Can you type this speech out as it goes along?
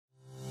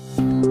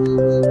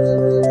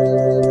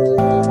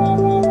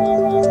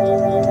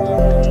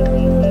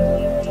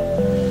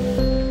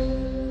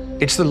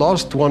It's the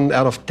last one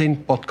out of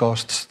 10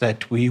 podcasts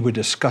that we were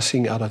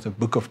discussing out of the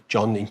book of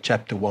John in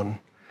chapter 1.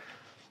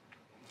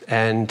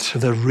 And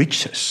the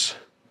riches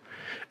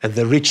and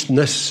the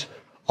richness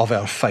of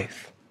our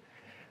faith.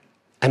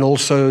 And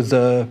also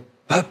the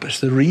purpose,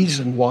 the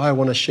reason why I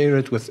want to share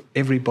it with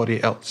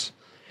everybody else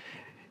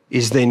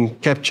is then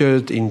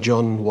captured in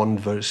John 1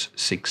 verse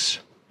 6.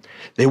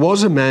 There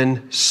was a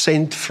man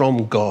sent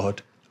from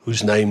God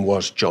whose name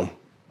was John.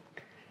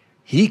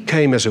 He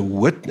came as a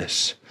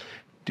witness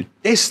to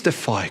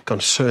testify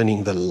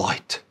concerning the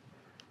light,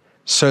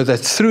 so that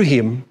through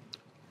him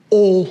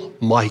all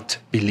might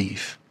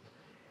believe.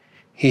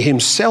 He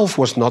himself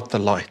was not the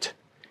light.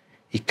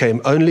 He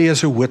came only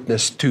as a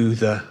witness to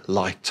the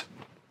light.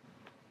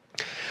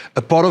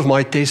 A part of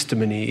my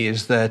testimony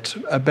is that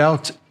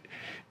about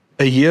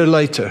a year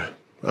later,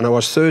 when I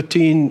was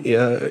 13,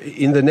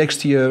 in the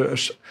next year,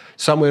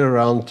 somewhere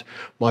around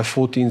my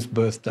 14th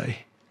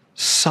birthday,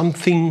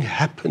 something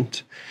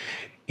happened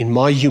in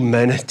my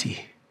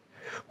humanity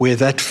where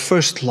that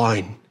first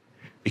line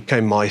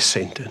became my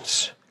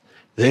sentence.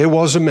 There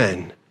was a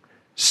man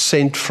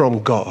sent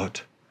from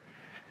God.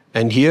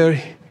 And here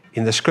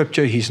in the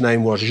scripture, his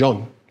name was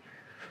John.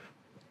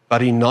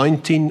 But in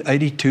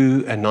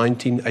 1982 and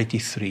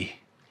 1983,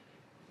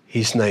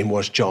 his name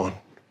was John.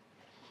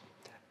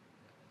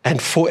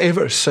 And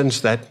forever since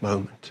that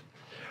moment,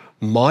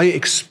 my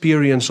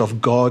experience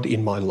of God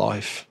in my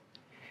life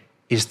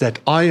is that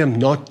I am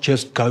not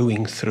just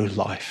going through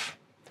life.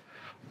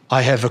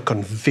 I have a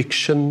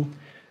conviction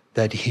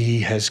that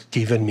he has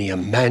given me a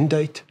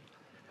mandate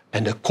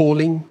and a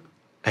calling,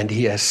 and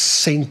he has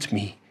sent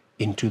me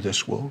into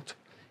this world.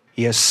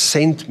 He has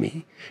sent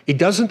me. It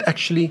doesn't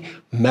actually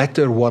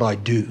matter what I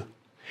do,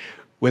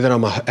 whether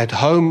I'm at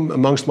home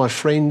amongst my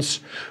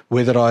friends,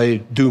 whether I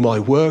do my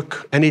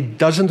work, and it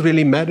doesn't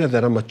really matter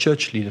that I'm a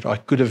church leader. I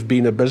could have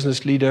been a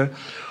business leader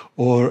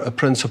or a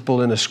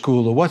principal in a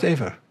school or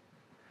whatever.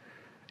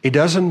 It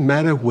doesn't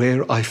matter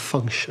where I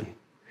function.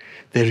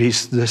 There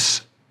is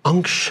this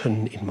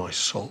unction in my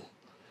soul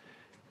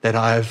that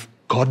I have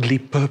godly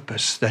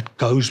purpose that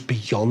goes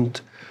beyond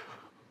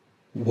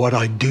what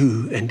I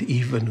do and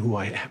even who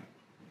I am.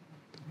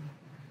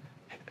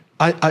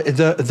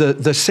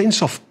 The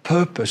sense of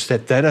purpose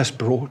that has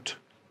brought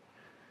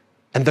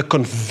and the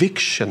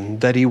conviction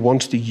that he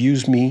wants to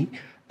use me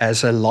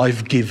as a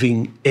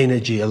life-giving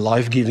energy, a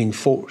life-giving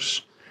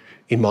force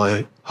in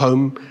my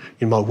home,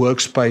 in my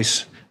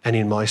workspace, and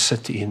in my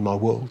city, in my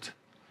world.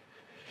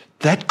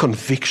 That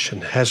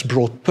conviction has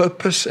brought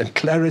purpose and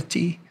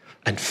clarity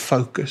and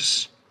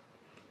focus.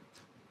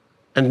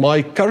 And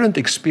my current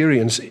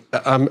experience,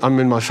 I'm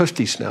in my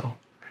 50s now,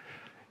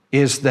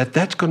 is that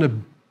that's going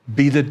to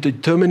be the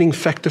determining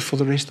factor for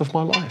the rest of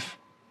my life.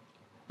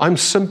 I'm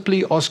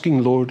simply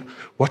asking, Lord,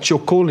 what's your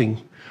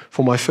calling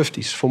for my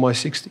 50s, for my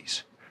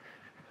 60s?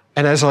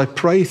 And as I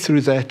pray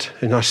through that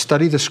and I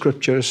study the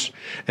scriptures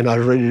and I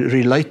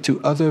relate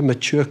to other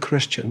mature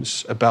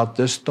Christians about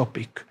this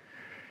topic,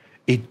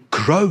 it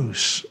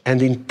grows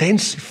and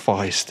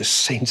intensifies the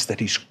sense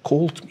that he's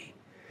called me.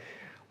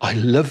 I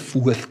live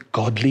with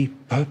godly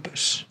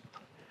purpose.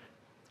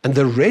 And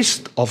the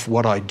rest of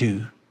what I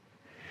do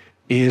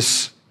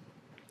is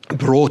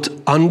brought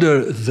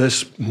under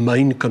this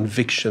main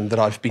conviction that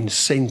I've been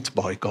sent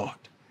by God.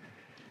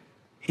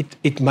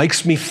 It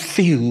makes me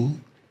feel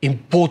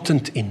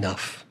important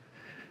enough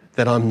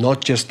that I'm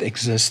not just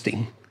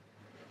existing.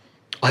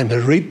 I'm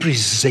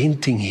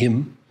representing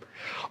him.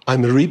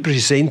 I'm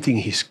representing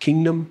his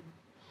kingdom.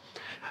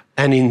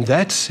 And in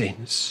that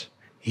sense,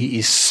 he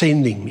is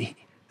sending me.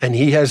 And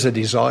he has a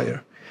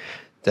desire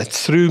that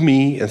through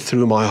me and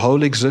through my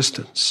whole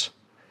existence,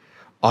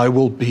 I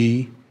will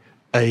be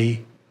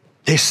a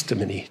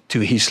testimony to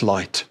his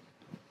light.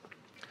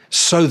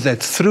 So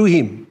that through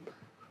him,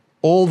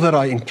 all that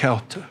I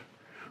encounter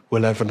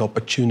will have an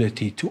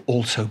opportunity to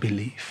also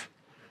believe,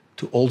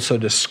 to also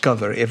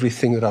discover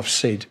everything that I've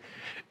said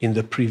in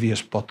the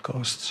previous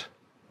podcasts.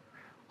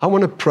 I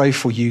want to pray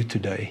for you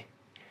today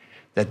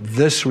that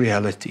this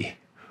reality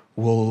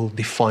will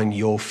define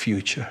your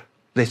future.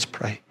 Let's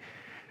pray.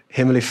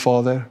 Heavenly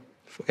Father,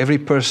 for every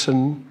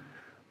person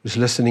who's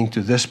listening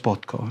to this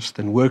podcast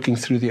and working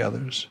through the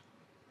others,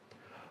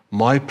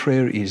 my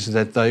prayer is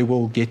that they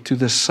will get to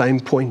the same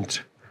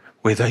point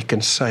where they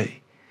can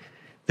say,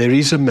 there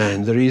is a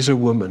man, there is a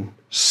woman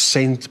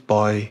sent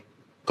by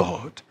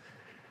God.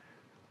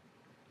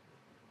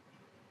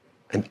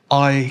 And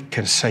I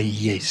can say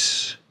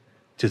yes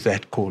to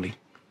that calling.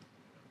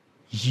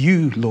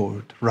 You,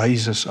 Lord,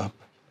 raise us up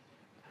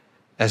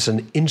as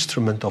an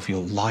instrument of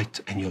your light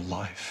and your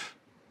life.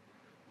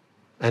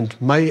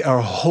 And may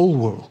our whole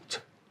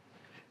world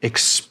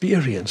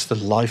experience the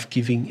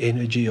life-giving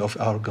energy of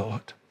our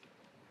God.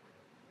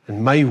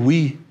 And may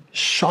we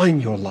shine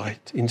your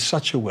light in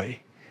such a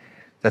way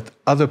that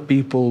other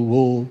people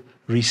will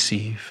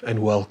receive and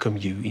welcome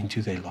you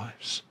into their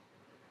lives.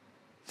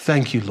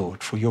 Thank you,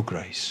 Lord, for your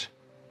grace.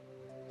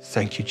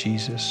 Thank you,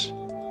 Jesus.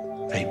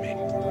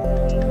 Amen.